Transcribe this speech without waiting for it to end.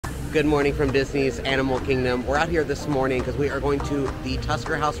Good morning from Disney's Animal Kingdom. We're out here this morning because we are going to the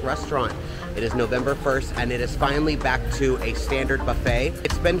Tusker House restaurant. It is November 1st and it is finally back to a standard buffet.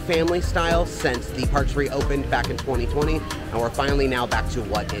 It's been family style since the parks reopened back in 2020 and we're finally now back to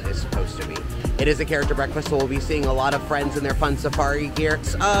what it is supposed to be. It is a character breakfast, so we'll be seeing a lot of friends in their fun safari gear.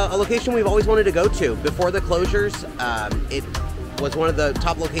 It's a location we've always wanted to go to. Before the closures, it was one of the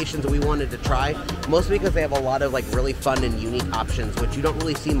top locations that we wanted to try, mostly because they have a lot of like really fun and unique options, which you don't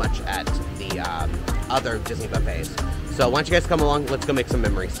really see much at the other Disney buffets. So why don't you guys come along, let's go make some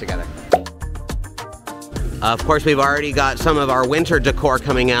memories together. Of course, we've already got some of our winter decor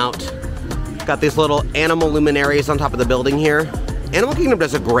coming out. Got these little animal luminaries on top of the building here. Animal Kingdom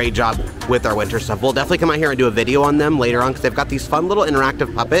does a great job with our winter stuff. We'll definitely come out here and do a video on them later on because they've got these fun little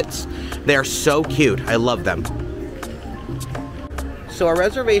interactive puppets. They're so cute, I love them. So our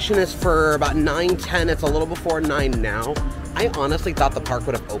reservation is for about 9:10. It's a little before 9 now. I honestly thought the park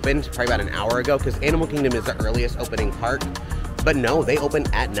would have opened probably about an hour ago because Animal Kingdom is the earliest opening park. But no, they open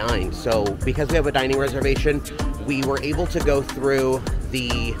at 9. So because we have a dining reservation, we were able to go through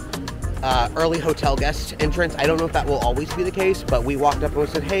the early hotel guest entrance. I don't know if that will always be the case, but we walked up and we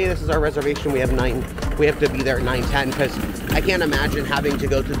said, hey, this is our reservation. We have to be there at 9:10 because I can't imagine having to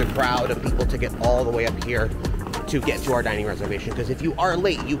go through the crowd of people to get all the way up here to get to our dining reservation, because if you are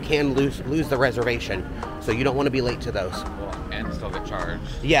late, you can lose the reservation. So you don't want to be late to those. Well, and still get charged.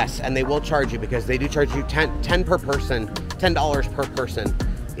 Yes, and they will charge you because they do charge you $10 per person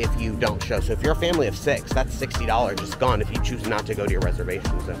if you don't show. So if you're a family of 6, that's $60 just gone if you choose not to go to your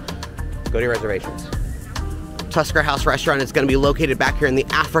reservation. So go to your reservations. Tusker House restaurant is going to be located back here in the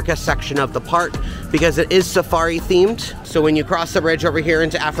Africa section of the park because it is safari themed. So when you cross the bridge over here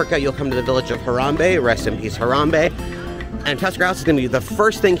into Africa, you'll come to the village of Harambe. Rest in peace, Harambe. And Tusker House is going to be the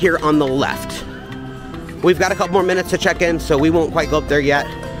first thing here on the left. We've got a couple more minutes to check in, so we won't quite go up there yet.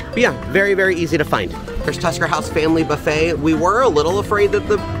 But yeah, very, very easy to find. There's Tusker House Family Buffet. We were a little afraid that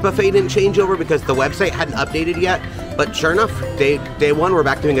the buffet didn't change over because the website hadn't updated yet. But sure enough, day one, we're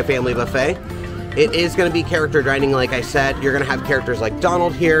back doing a family buffet. It is going to be character dining, like I said. You're going to have characters like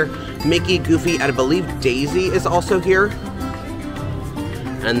Donald here, Mickey, Goofy, and I believe Daisy is also here.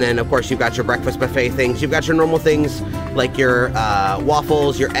 And then, of course, you've got your breakfast buffet things. You've got your normal things like your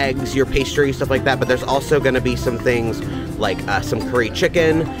waffles, your eggs, your pastry, stuff like that. But there's also going to be some things like some curry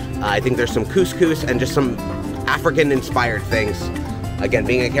chicken. I think there's some couscous and just some African-inspired things. Again,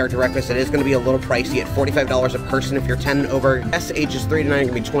 being a character breakfast, it is going to be a little pricey at $45 a person if you're 10 and over. Yes, ages 3 to 9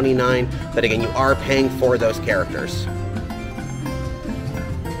 are going to be $29, but again, you are paying for those characters.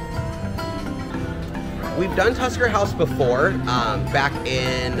 We've done Tusker House before, back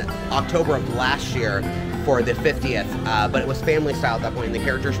in October of last year for the 50th, but it was family style at that point, and the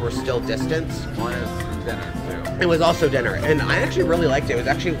characters were still distanced. One is dinner, too. It was also dinner, and I actually really liked it. It was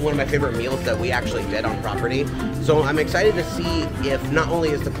actually one of my favorite meals that we actually did on property. So I'm excited to see if not only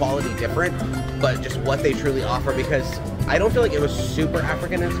is the quality different, but just what they truly offer, because I don't feel like it was super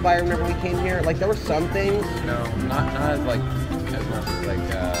African inspired whenever we came here. Like there were some things. No, not as much as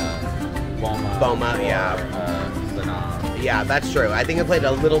like Boma. Boma, yeah. Sanaa. Yeah, that's true. I think it played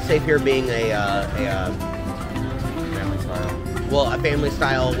a little safe here being a Family style. well, a family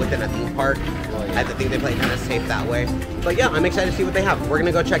style within a theme park. Well, yeah. I think they play kind of safe that way. But yeah, I'm excited to see what they have. We're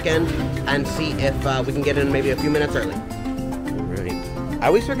gonna go check in and see if we can get in maybe a few minutes early. All right. I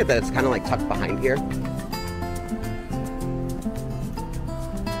always forget that it's kind of like tucked behind here.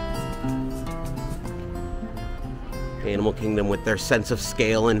 Animal Kingdom with their sense of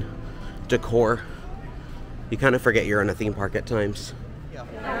scale and decor. You kind of forget you're in a theme park at times.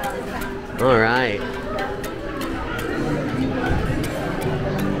 All right.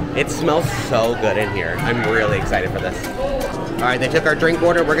 It smells so good in here. I'm really excited for this. All right, they took our drink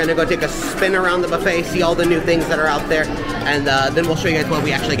order. We're gonna go take a spin around the buffet, see all the new things that are out there, and then we'll show you guys what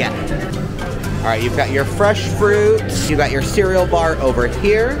we actually get. All right, you've got your fresh fruits. You've got your cereal bar over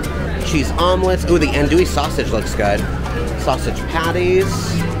here. Cheese omelets. Ooh, the andouille sausage looks good. Sausage patties.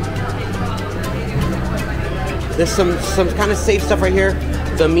 There's some kind of safe stuff right here.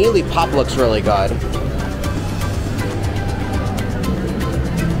 The mealy pop looks really good.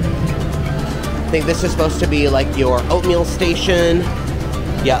 I think this is supposed to be like your oatmeal station.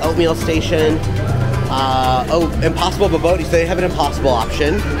 Yeah, oatmeal station. Oh, Impossible Bobotis. They have an impossible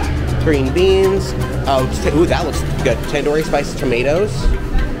option. Green beans. Oh, ooh, that looks good. Tandoori spiced tomatoes.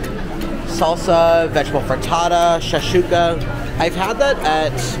 Salsa, vegetable frittata, shashuka. I've had that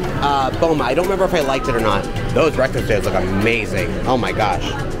at Boma. I don't remember if I liked it or not. Those breakfast days look amazing. Oh my gosh.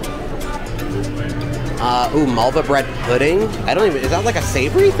 Ooh, Malva bread pudding. I don't even, is that like a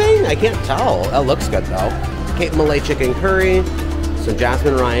savory thing? I can't tell. That looks good though. Cape Malay chicken curry. some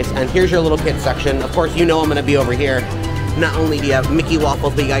jasmine rice, and here's your little kid section. Of course, you know I'm gonna be over here. Not only do you have Mickey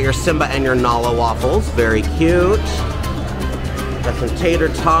waffles, but you got your Simba and your Nala waffles. Very cute. Got some tater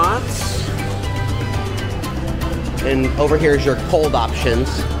tots. And over here is your cold options.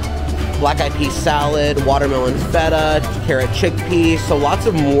 Black eyed pea salad, watermelon feta, carrot chickpea. So lots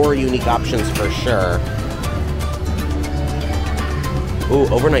of more unique options for sure. Ooh,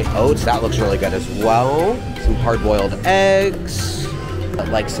 overnight oats, that looks really good as well. Some hard-boiled eggs,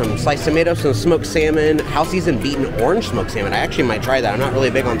 like some sliced tomatoes, some smoked salmon, house-seasoned beaten orange smoked salmon. I actually might try that. I'm not really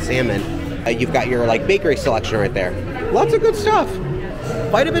big on salmon. You've got your like bakery selection right there. Lots of good stuff.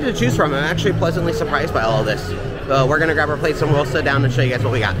 Quite a bit to choose from. I'm actually pleasantly surprised by all of this. We're gonna grab our plates and we'll sit down and show you guys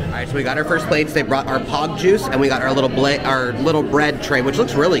what we got. All right, so we got our first plates. They brought our pog juice and we got our little bread tray, which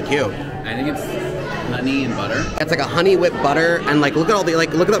looks really cute. I think it's honey and butter. It's like a honey whipped butter, and like look at all the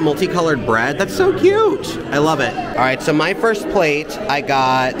look at that multicolored bread. That's so cute. I love it. All right, so my first plate, I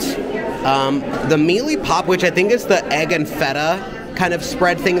got the mealy pop, which I think is the egg and feta kind of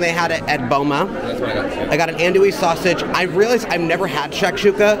spread thing they had at Boma. That's what I got too. I got an andouille sausage. I realized I've never had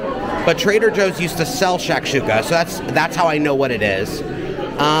shakshuka, but Trader Joe's used to sell shakshuka, so that's how I know what it is.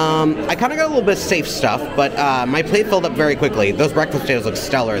 I kind of got a little bit of safe stuff, but my plate filled up very quickly. Those breakfast potatoes look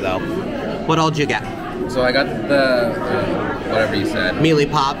stellar, though. What all did you get? So I got the, whatever you said. Mealy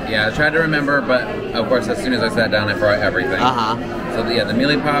pop? Yeah, I tried to remember, but of course, as soon as I sat down, I forgot everything. Uh-huh. So the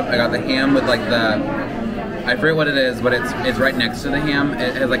mealy pop, I got the ham with like I forget what it is, but it's right next to the ham.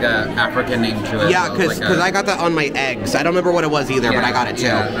 It has like a African name to it. Yeah, because I got that on my eggs. I don't remember what it was either, but I got it too.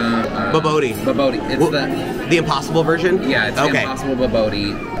 Yeah, Bobotie. Bobotie. It's the Impossible version? Yeah, it's the Impossible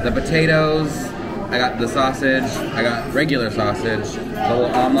Bobotie. The potatoes, I got the sausage, I got regular sausage, the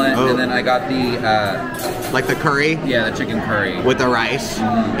little omelet, and then I got the... like the curry? Yeah, the chicken curry. With the rice?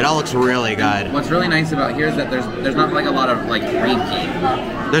 Mm-hmm. It all looks really good. What's really nice about here is that there's not like a lot of like repeat.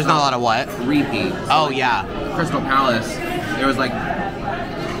 There's not a lot of what? Repeat. So yeah. Crystal Palace, there was like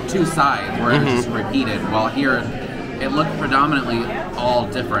 2 sides where it was just repeated, while here it looked predominantly all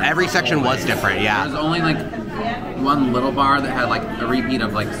different. Every section was different, yeah. There was only like one little bar that had like a repeat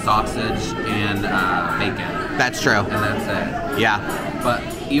of like sausage and bacon. That's true. And that's it. Yeah. But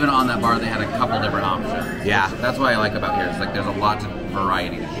even on that bar, they had a couple different options. Yeah. That's what I like about here. It's like there's a lot of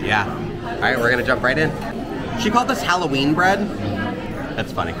variety. Yeah. All right, we're gonna jump right in. She called this Halloween bread.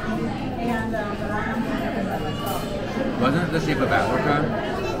 That's funny. Wasn't it the shape of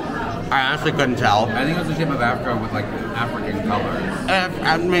Africa? I honestly couldn't tell. I think it was the shape of Africa with like African colors.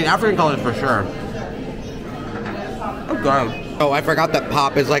 I mean, African colors for sure. Okay. Oh, I forgot that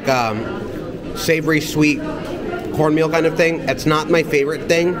pop is like a savory, sweet cornmeal kind of thing. It's not my favorite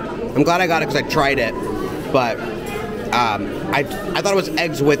thing. I'm glad I got it because I tried it, but I thought it was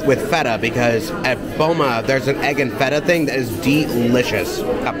eggs with feta, because at Boma there's an egg and feta thing that is delicious.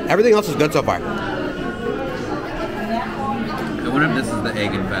 Everything else is good so far. I wonder if this is the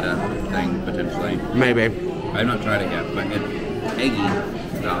egg and feta thing, potentially. Maybe. I've not tried it yet, but it's eggy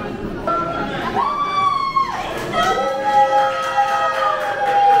stuff.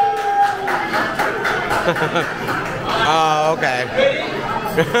 Oh, okay.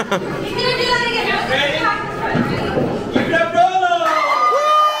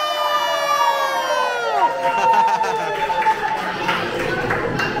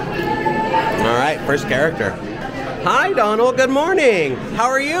 All right, first character. Hi, Donald. Good morning. How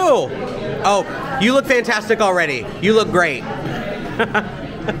are you? Oh, you look fantastic already. You look great.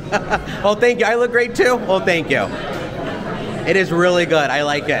 Oh, thank you. I look great too? Well, thank you. It is really good. I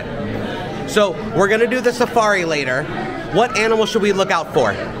like it. So, we're going to do the safari later. What animal should we look out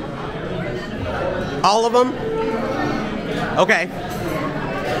for? All of them? Okay.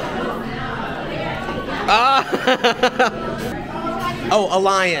 Oh, a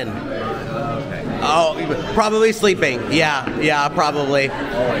lion. Oh, probably sleeping. Yeah, probably.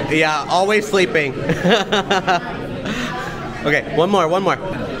 Always. Yeah, always sleeping. Okay, one more.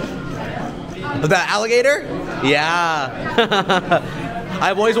 The alligator? Yeah.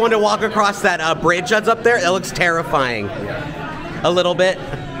 I've always wanted to walk across that bridge that's up there. It looks terrifying. A little bit.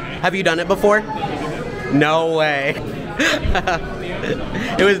 Have you done it before? No way.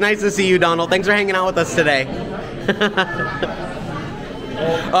 It was nice to see you, Donald. Thanks for hanging out with us today.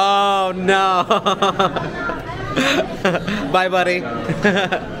 Oh, no. Bye, buddy.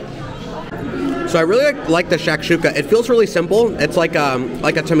 So I really like the shakshuka. It feels really simple. It's like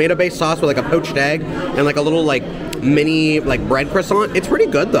a tomato-based sauce with like a poached egg and like a little like mini like bread croissant. It's pretty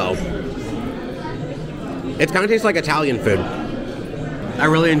good though. It kind of tastes like Italian food. I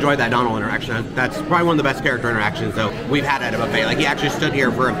really enjoyed that Donald interaction. That's probably one of the best character interactions though we've had at a buffet. Like he actually stood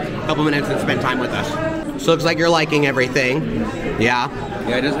here for a couple minutes and spent time with us. So looks like you're liking everything. Yeah.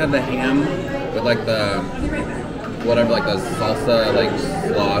 Yeah, I just had the ham with like the whatever, like the salsa like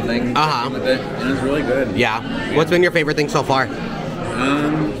slaw thing with it, and it's really good. Yeah. What's been your favorite thing so far?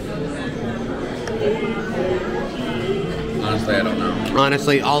 Honestly, I don't know.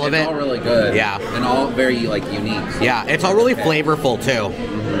 Honestly, all of it? It's all really good. Yeah. And all very, like, unique. So yeah, it's all really flavorful, too.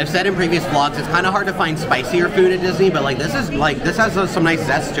 I've said in previous vlogs, it's kind of hard to find spicier food at Disney, but, like, this has some nice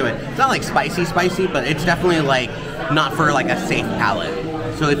zest to it. It's not, like, spicy, but it's definitely, like, not for, like, a safe palate.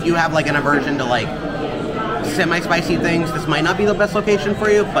 So if you have, like, an aversion to, like, semi-spicy things, this might not be the best location for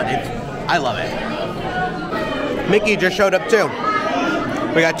you, but I love it. Mickey just showed up, too.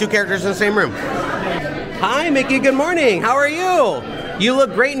 We got 2 characters in the same room. Hi, Mickey. Good morning. How are you? You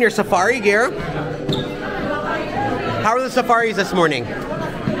look great in your safari gear. How are the safaris this morning?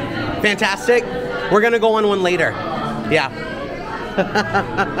 Fantastic. We're going to go on one later. Yeah.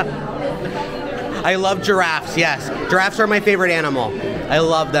 I love giraffes, yes. Giraffes are my favorite animal. I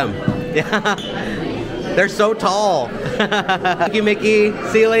love them. Yeah. They're so tall. Thank you, Mickey.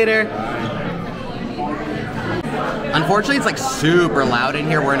 See you later. Unfortunately, it's like super loud in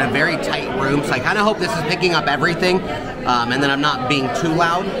here. We're in a very tight room, so I kind of hope this is picking up everything, and then I'm not being too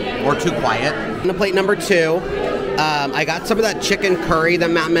loud or too quiet. On to plate number 2, I got some of that chicken curry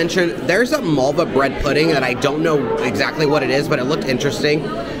that Matt mentioned. There's a Malva bread pudding that I don't know exactly what it is, but it looked interesting.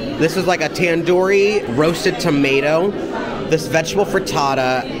 This is like a tandoori roasted tomato, this vegetable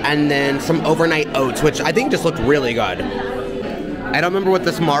frittata, and then some overnight oats, which I think just looked really good. I don't remember what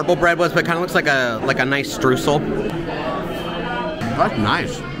this marble bread was, but it kind of looks like a nice streusel. That's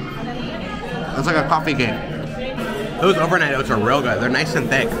nice. That's like a coffee cake. Those overnight oats are real good. They're nice and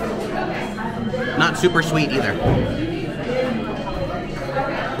thick. Not super sweet either.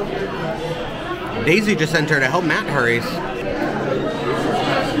 Daisy just entered. I hope Matt hurries.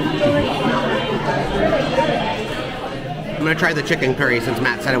 I'm gonna try the chicken curry since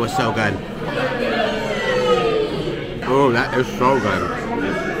Matt said it was so good. Oh, that is so good.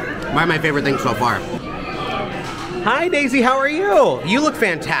 One of my favorite things so far. Hi, Daisy. How are you? You look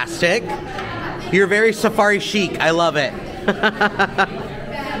fantastic. You're very safari chic. I love it.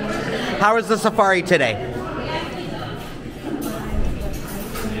 How was the safari today?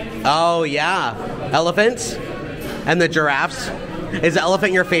 Oh, yeah. Elephants? And the giraffes? Is the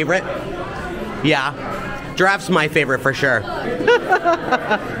elephant your favorite? Yeah. Giraffe's my favorite for sure.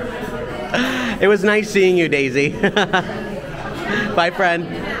 It was nice seeing you, Daisy. Bye, friend.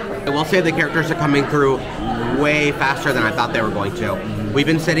 I will say the characters are coming through way faster than I thought they were going to. We've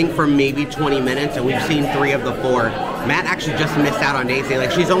been sitting for maybe 20 minutes, and we've seen 3 of the 4. Matt actually just missed out on Daisy.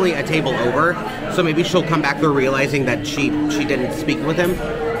 Like, she's only a table over, so maybe she'll come back through realizing that she didn't speak with him.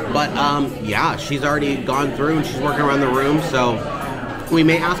 But, yeah, she's already gone through, and she's working around the room, so we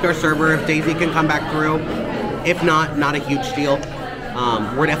may ask our server if Daisy can come back through. If not, not a huge deal.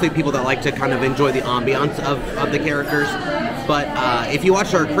 We're definitely people that like to kind of enjoy the ambiance of the characters. But if you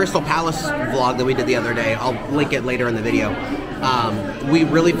watched our Crystal Palace vlog that we did the other day, I'll link it later in the video. We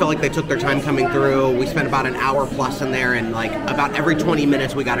really felt like they took their time coming through. We spent about an hour plus in there, and like about every 20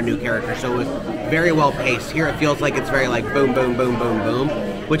 minutes we got a new character. So it was very well paced. Here it feels like it's very like boom, boom, boom, boom, boom,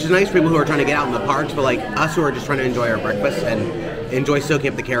 which is nice for people who are trying to get out in the parks, but like us who are just trying to enjoy our breakfast and enjoy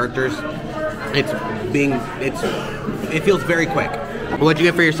soaking up the characters. It feels very quick. What'd you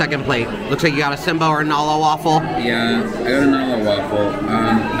get for your second plate? Looks like you got a Simba or a Nala waffle. Yeah, I got a Nala waffle.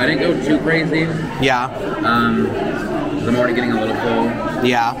 I didn't go too crazy. Yeah. I'm already getting a little full.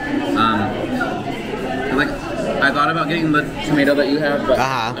 Yeah. Like, I thought about getting the tomato that you have, but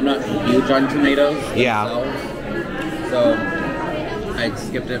I'm not huge on tomatoes. Yeah. So I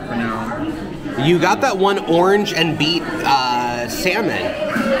skipped it for now. You got that one orange and beet salmon.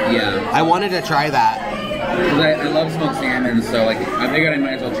 Yeah. I wanted to try that. Because I love smoked salmon, so like I figured I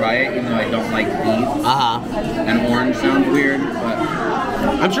might as well try it, even though I don't like beef. And orange sounds weird, but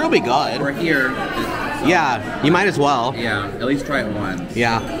I'm sure it'll be good. We're here. Yeah, you might as well. Yeah, at least try it once.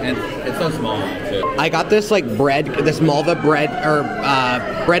 Yeah. And it's so small, too. I got this like bread, this Malva bread, or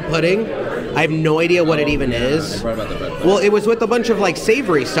bread pudding. I have no idea what it even is. What about the bread pudding? Well, it was with a bunch of like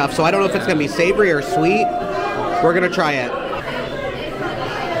savory stuff, so I don't know if it's gonna be savory or sweet. We're gonna try it.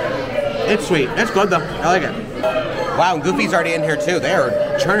 It's sweet. It's good though. I like it. Wow, and Goofy's already in here too. They are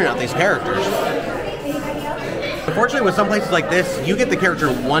churning out these characters. Unfortunately, with some places like this, you get the character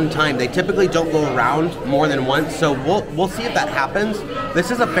one time. They typically don't go around more than once, so we'll see if that happens.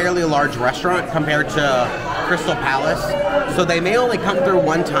 This is a fairly large restaurant compared to Crystal Palace, so they may only come through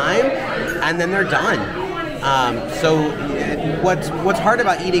one time, and then they're done. So what's hard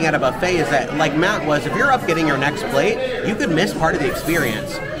about eating at a buffet is that, like Matt was, if you're up getting your next plate, you could miss part of the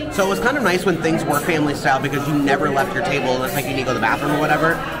experience. So it was kind of nice when things were family style because you never left your table unless like you need to go to the bathroom or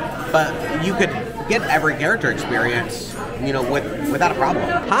whatever. But you could get every character experience, you know, without a problem.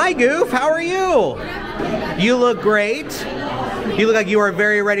 Hi, Goof. How are you? You look great. You look like you are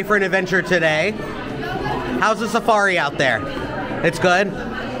very ready for an adventure today. How's the safari out there? It's good?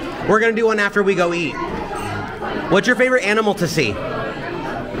 We're going to do one after we go eat. What's your favorite animal to see?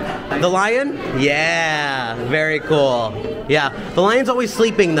 The lion? Yeah, very cool. Yeah, the lion's always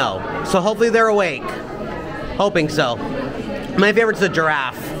sleeping though, so hopefully they're awake. Hoping so. My favorite's the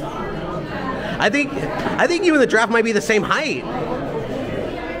giraffe. I think you and the giraffe might be the same height.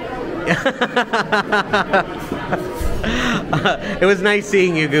 It was nice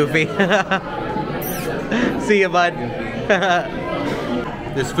seeing you, Goofy. See you, bud.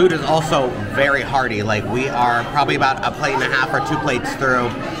 This food is also very hearty. Like, we are probably about a plate and a half or 2 plates through.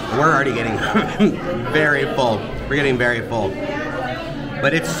 We're already getting very full. We're getting very full.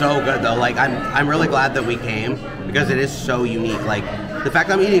 But it's so good though. Like, I'm really glad that we came because it is so unique. Like, the fact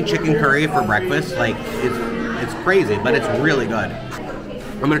that I'm eating chicken curry for breakfast, like, it's crazy, but it's really good.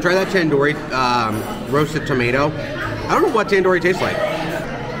 I'm gonna try that tandoori roasted tomato. I don't know what tandoori tastes like.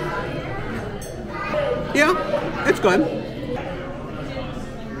 Yeah, it's good.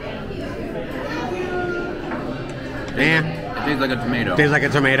 It tastes like a tomato. Tastes like a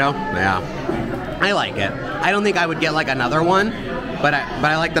tomato? Yeah. I like it. I don't think I would get like another one, but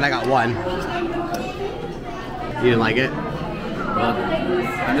I like that I got one. You didn't like it? Well,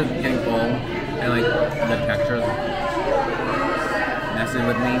 I'm just getting full, and like the texture's messing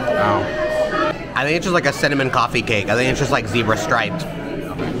with me. Oh. I think it's just like a cinnamon coffee cake. I think it's just like zebra striped.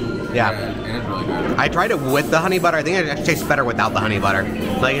 Okay. Yeah. It is really good. I tried it with the honey butter. I think it actually tastes better without the honey butter.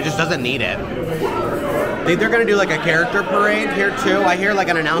 Like, it just doesn't need it. I think they're gonna do like a character parade here too. I hear like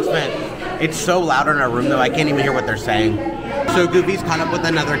an announcement. It's so loud in our room though, I can't even hear what they're saying. So Goofy's caught up with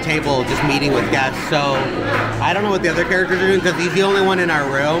another table, just meeting with guests. So I don't know what the other characters are doing because he's the only one in our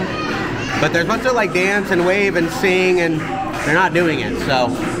room. But they're supposed to like dance and wave and sing, and they're not doing it, so.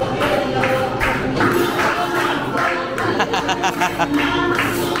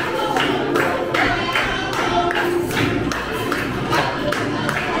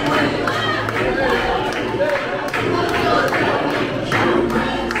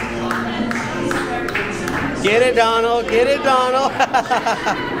 Get it, Donald. Get it, Donald.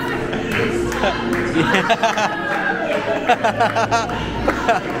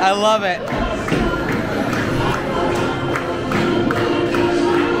 I love it.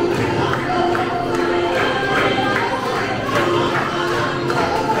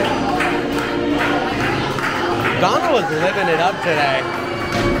 Donald was living it up today.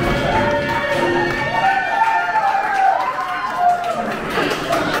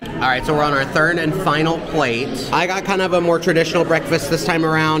 All right, so we're on our third and final plate. I got kind of a more traditional breakfast this time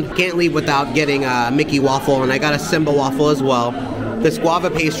around. Can't leave without getting a Mickey waffle, and I got a Simba waffle as well. This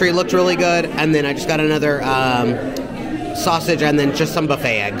guava pastry looked really good, and then I just got another sausage and then just some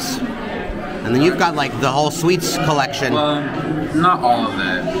buffet eggs. And then you've got like the whole sweets collection. Well, not all of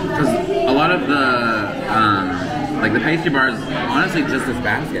it, because a lot of the, like the pastry bars, honestly just this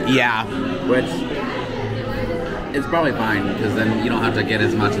basket. Yeah. Which, it's probably fine, because then you don't have to get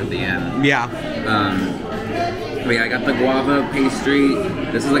as much at the end. Yeah. But yeah, I got the guava pastry.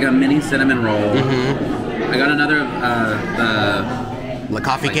 This is like a mini cinnamon roll. Mm-hmm. I got another, The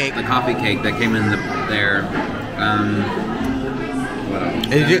coffee cake. The coffee cake that came in there. What else?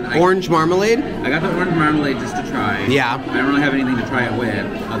 Is it orange marmalade? I got the orange marmalade just to try. Yeah. I don't really have anything to try it with,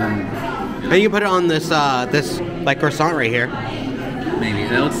 other than... And you put it on this, this like croissant right here. Maybe.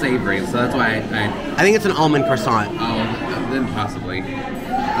 It looks savory, so that's why I think it's an almond croissant. Oh, then possibly.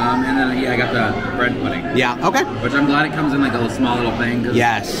 And then, yeah, I got the bread pudding. Yeah, okay. Which I'm glad it comes in like a small little thing.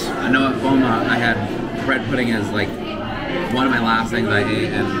 Yes. I know at Boma I had bread pudding as like one of my last things I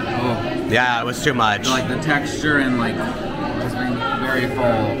ate, and oh. Yeah, it was too much. Like the texture and like just being very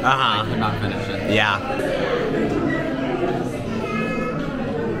full. I could not finish it. Yeah.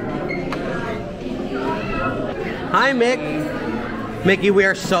 Hi, Mick. Mickey, we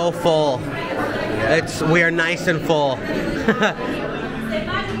are so full. We are nice and full.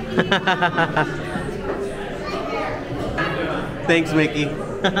 Thanks, Mickey.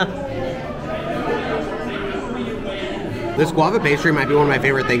 This guava pastry might be one of my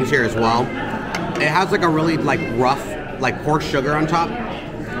favorite things here as well. It has like a really like rough, like poured sugar on top.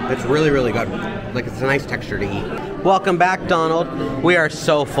 It's really, really good. Like, it's a nice texture to eat. Welcome back, Donald. We are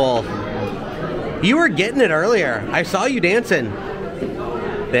so full. You were getting it earlier. I saw you dancing.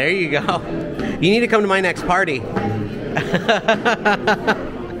 There you go. You need to come to my next party.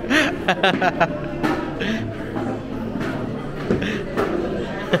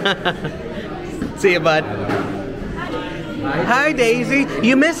 See you, bud. Hi, Daisy.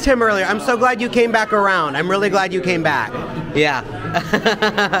 You missed him earlier. I'm so glad you came back around. I'm really glad you came back. Yeah.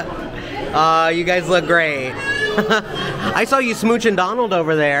 You guys look great. I saw you smooching Donald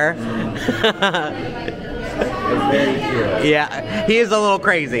over there. Very cute. Yeah, he is a little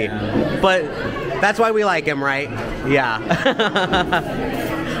crazy, but that's why we like him, right? Yeah.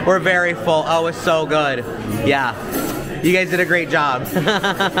 We're very full. Oh, it's so good. Yeah. You guys did a great job.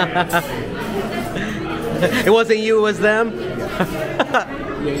 It wasn't you, it was them?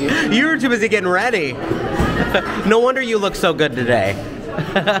 You were too busy getting ready. No wonder you look so good today.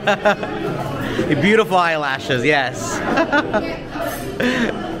 Beautiful eyelashes, yes.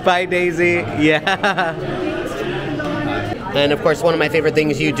 Bye, Daisy. Yeah. And of course, one of my favorite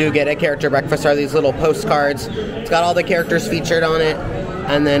things you do get at Character Breakfast are these little postcards. It's got all the characters featured on it.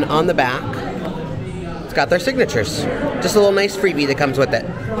 And then on the back, it's got their signatures. Just a little nice freebie that comes with it.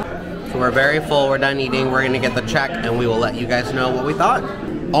 So we're very full, we're done eating, we're gonna get the check, and we will let you guys know what we thought.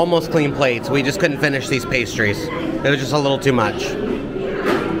 Almost clean plates, we just couldn't finish these pastries. It was just a little too much.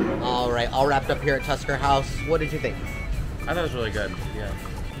 All right, all wrapped up here at Tusker House. What did you think? I thought it was really good, yeah.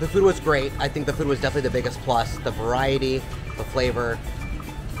 The food was great. I think the food was definitely the biggest plus. The variety, the flavor,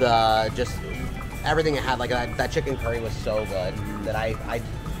 just everything it had. Like that chicken curry was so good that I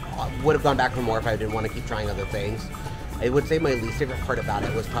would have gone back for more if I didn't want to keep trying other things. I would say my least favorite part about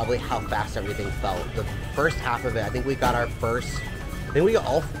it was probably how fast everything felt. The first half of it, I think we got all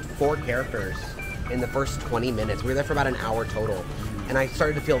 4 characters in the first 20 minutes. We were there for about an hour total. And I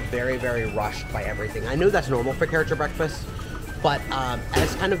started to feel very, very rushed by everything. I knew that's normal for Character Breakfast, but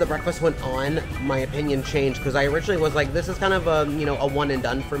as kind of the breakfast went on, my opinion changed, because I originally was like, this is kind of a one and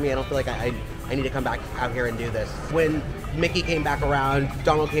done for me. I don't feel like I need to come back out here and do this. When Mickey came back around,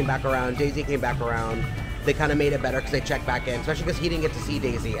 Donald came back around, Daisy came back around, they kind of made it better because they checked back in, especially because he didn't get to see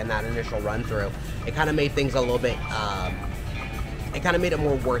Daisy in that initial run through. It kind of made things a little bit, it kind of made it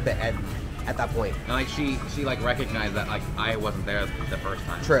more worth it at that point. And like she like recognized that like I wasn't there the first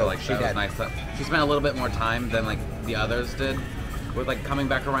time. True, so, like, she that did. Was nice. She spent a little bit more time than like the others did with like coming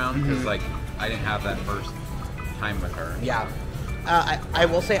back around, because like I didn't have that first time with her. Yeah. I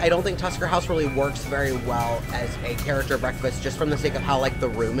will say I don't think Tusker House really works very well as a character breakfast, just from the sake of how like the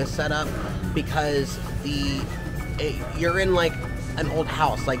room is set up, because you're in like an old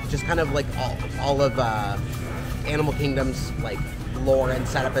house, like just kind of like all of Animal Kingdom's like lore and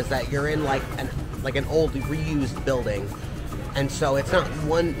setup is that you're in like an old reused building, and so it's not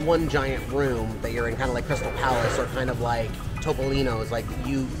one giant room that you're in, kind of like Crystal Palace or kind of like Topolino's. Like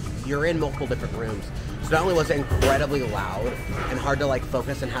you're in multiple different rooms. So not only was it incredibly loud and hard to like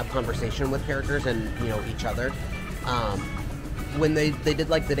focus and have conversation with characters and each other, when they did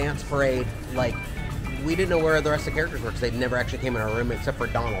like the dance parade, like we didn't know where the rest of the characters were because they never actually came in our room except for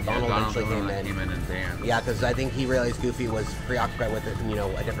Donald. Donald eventually came in and danced. Yeah, because I think he realized Goofy was preoccupied with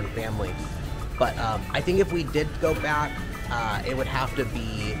a different family. But I think if we did go back, it would have to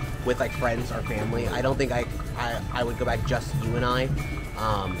be with like friends or family. I don't think I would go back just you and I.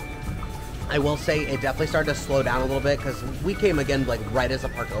 I will say it definitely started to slow down a little bit because we came again like right as the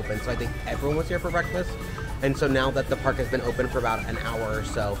park opened, so I think everyone was here for breakfast. And so now that the park has been open for about an hour or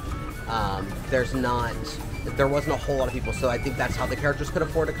so, there wasn't a whole lot of people, so I think that's how the characters could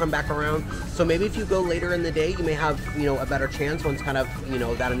afford to come back around. So maybe if you go later in the day, you may have a better chance once kind of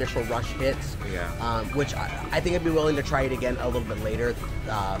that initial rush hits. Yeah. Which I think I'd be willing to try it again a little bit later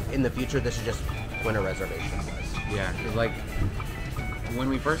in the future. This is just when a reservation was. Yeah, because like when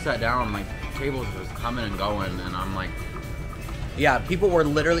we first sat down, like tables were just coming and going, and I'm like. Yeah, people were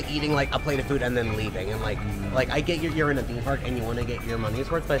literally eating like a plate of food and then leaving, and like I get you're in a theme park and you want to get your money's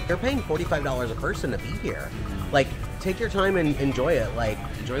worth, but you're paying $45 a person to be here. Like, take your time and enjoy it. Like,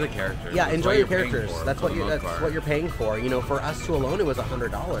 enjoy the characters. Yeah, that's enjoy your characters. That's what you're paying for. For us two alone, it was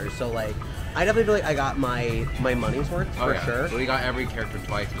 $100. So like, I definitely feel like I got my money's worth for sure. So we got every character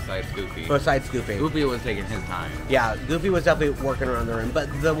twice besides Goofy. Goofy was taking his time. Yeah, Goofy was definitely working around the room, but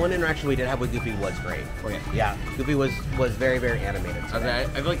the one interaction we did have with Goofy was great. Oh yeah. Yeah, Goofy was very, very animated. I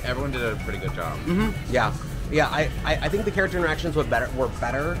feel like everyone did a pretty good job. Yeah. Yeah, I think the character interactions were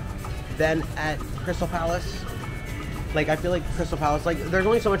better than at Crystal Palace. Like, I feel like Crystal Palace, like, there's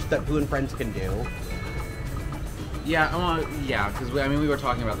only so much that Pooh and Friends can do. Yeah, because we were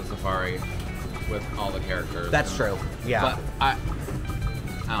talking about the safari with all the characters. That's true. Yeah. But I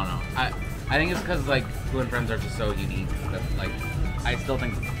don't know. I think it's because like Pooh and Friends are just so unique that like I still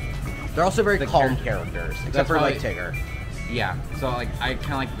think they're also very calm characters, except for like Tigger. Yeah. So like I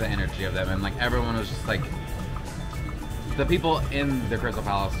kind of like the energy of them, and like everyone was just like the people in the Crystal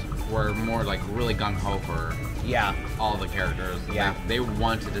Palace were more like really gung ho for all the characters. Yeah. Like, they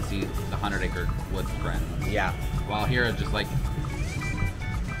wanted to see the 100 Acre Woods friends. Yeah. While here it's just like,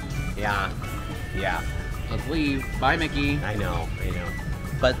 yeah. let's leave. Bye, Mickey. I know.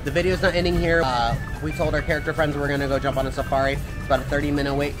 But the video's not ending here. We told our character friends we're gonna go jump on a safari. It's about a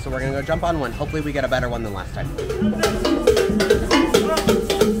 30-minute wait, so we're gonna go jump on one. Hopefully we get a better one than last time.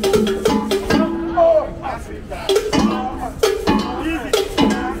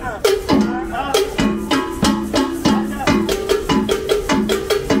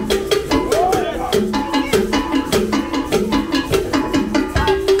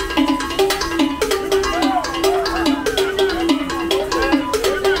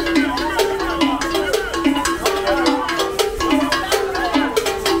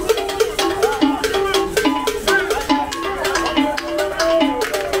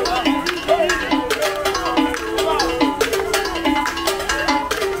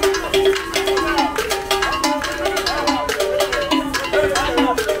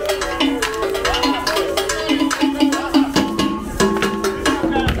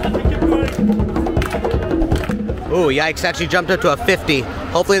 Ooh, yikes, actually jumped up to a 50.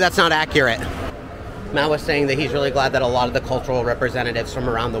 Hopefully that's not accurate. Matt was saying that he's really glad that a lot of the cultural representatives from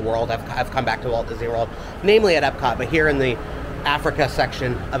around the world have come back to Walt Disney World, namely at Epcot, but here in the Africa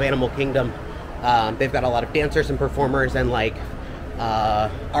section of Animal Kingdom, they've got a lot of dancers and performers and like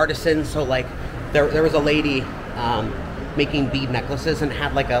artisans. So like there was a lady making bead necklaces and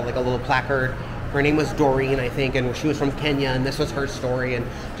had like a little placard. Her name was Doreen, I think, and she was from Kenya, and this was her story, and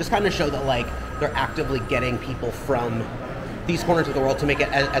just kind of show that like they're actively getting people from these corners of the world to make it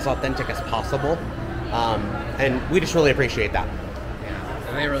as authentic as possible, and we just really appreciate that. Yeah,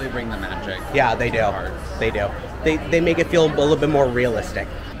 and they really bring the magic. Yeah, they do. They do. They make it feel a little bit more realistic.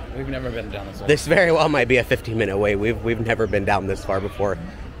 We've never been down this way. This very well might be a 15-minute wait. We've never been down this far before.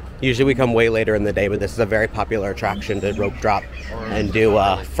 Usually we come way later in the day, but this is a very popular attraction to rope drop and do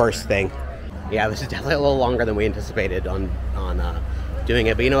first thing. Yeah, this is definitely a little longer than we anticipated on doing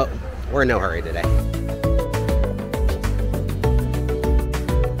it, but you know what? We're in no hurry today.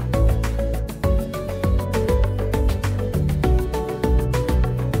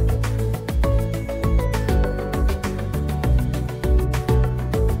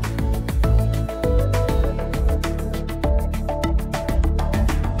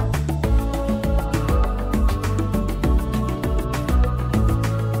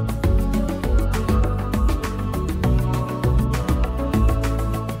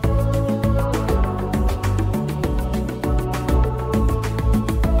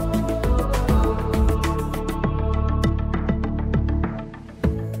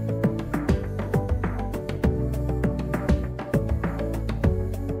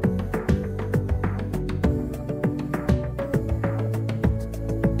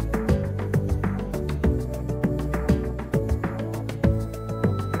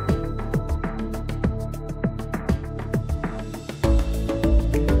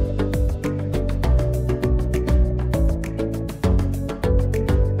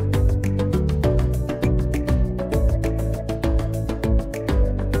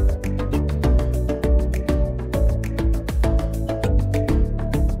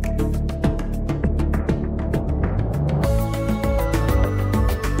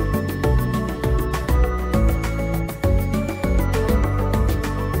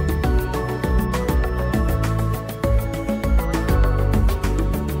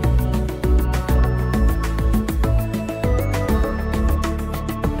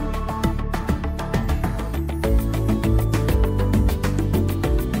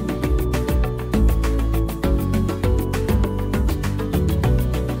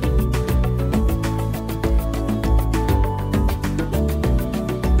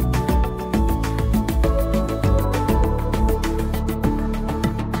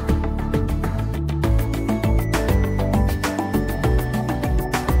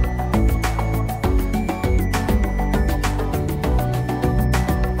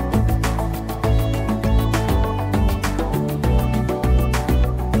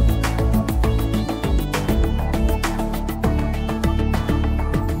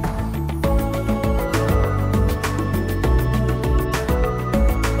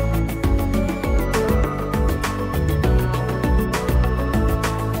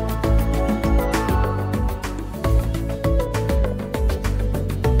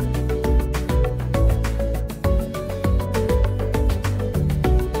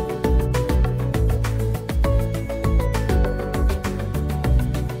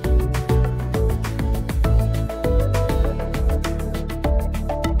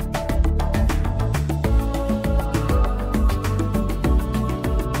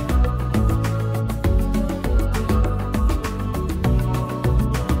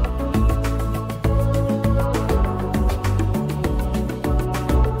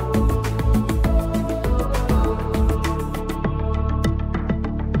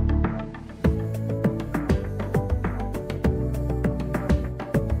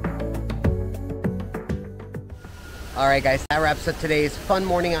 All right, guys, that wraps up today's fun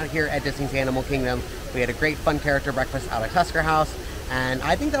morning out here at Disney's Animal Kingdom. We had a great fun character breakfast out at Tusker House, and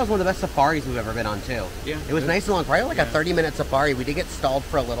I think that was one of the best safaris we've ever been on, too. Yeah. It was nice and long, probably like a 30-minute safari. We did get stalled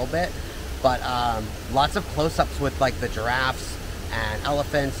for a little bit, but lots of close-ups with like the giraffes and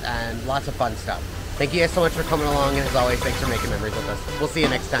elephants and lots of fun stuff. Thank you guys so much for coming along, and as always, thanks for making memories with us. We'll see you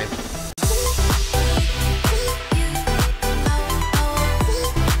next time.